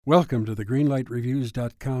Welcome to the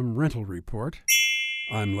GreenlightReviews.com rental report.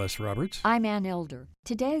 I'm Les Roberts. I'm Ann Elder.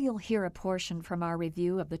 Today you'll hear a portion from our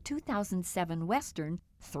review of the 2007 Western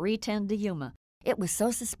 3:10 to Yuma. It was so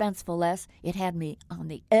suspenseful, Les, it had me on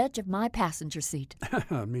the edge of my passenger seat.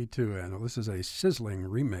 Me too, Anna. This is a sizzling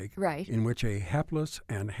remake Right. in which a hapless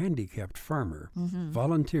and handicapped farmer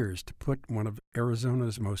volunteers to put one of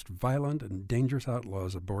Arizona's most violent and dangerous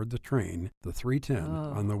outlaws aboard the train, the 310,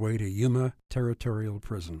 on the way to Yuma Territorial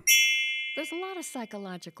Prison. There's a lot of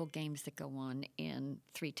psychological games that go on in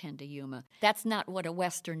 3:10 to Yuma. That's not what a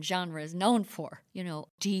Western genre is known for. You know,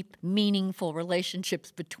 deep, meaningful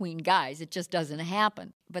relationships between guys. It just doesn't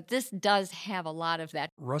happen. But this does have a lot of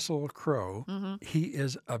that. Russell Crowe, he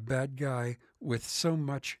is a bad guy with so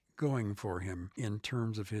much going for him in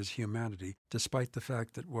terms of his humanity, despite the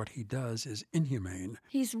fact that what he does is inhumane.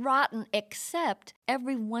 He's rotten, except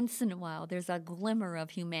every once in a while there's a glimmer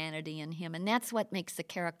of humanity in him, and that's what makes the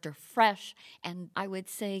character fresh and, I would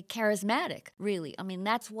say, charismatic, really. I mean,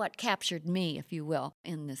 that's what captured me, if you will,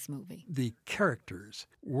 in this movie. The characters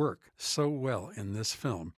work so well in this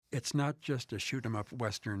film. It's not just a shoot-'em-up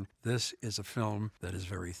Western. This is a film that is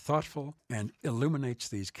very thoughtful and illuminates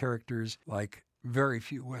these characters like very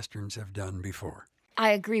few Westerns have done before. I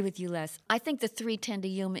agree with you, Les. I think the 3:10 to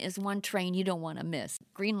Yuma is one train you don't want to miss.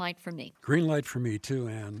 Green light for me. Green light for me, too,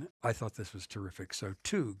 Anne. I thought this was terrific. So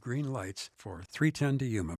 2 green lights for 3:10 to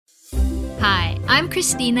Yuma. Hi, I'm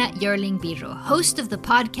Christina Yerling-Biro, host of the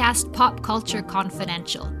podcast Pop Culture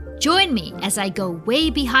Confidential. Join me as I go way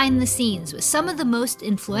behind the scenes with some of the most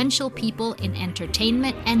influential people in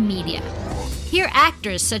entertainment and media. Hear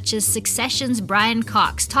actors such as Succession's Brian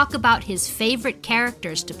Cox talk about his favorite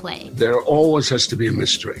characters to play. There always has to be a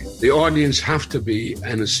mystery. The audience have to be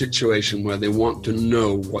in a situation where they want to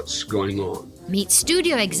know what's going on. Meet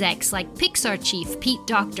studio execs like Pixar chief Pete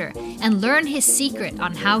Docter and learn his secret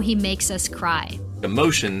on how he makes us cry.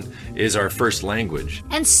 Emotion is our first language.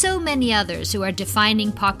 And so many others who are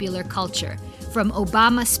defining popular culture, from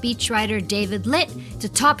Obama speechwriter David Litt to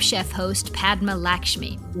Top Chef host Padma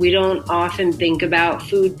Lakshmi. We don't often think about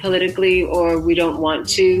food politically, or we don't want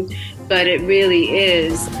to, but it really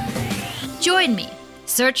is. Join me.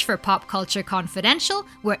 Search for Pop Culture Confidential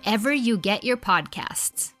wherever you get your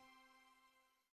podcasts.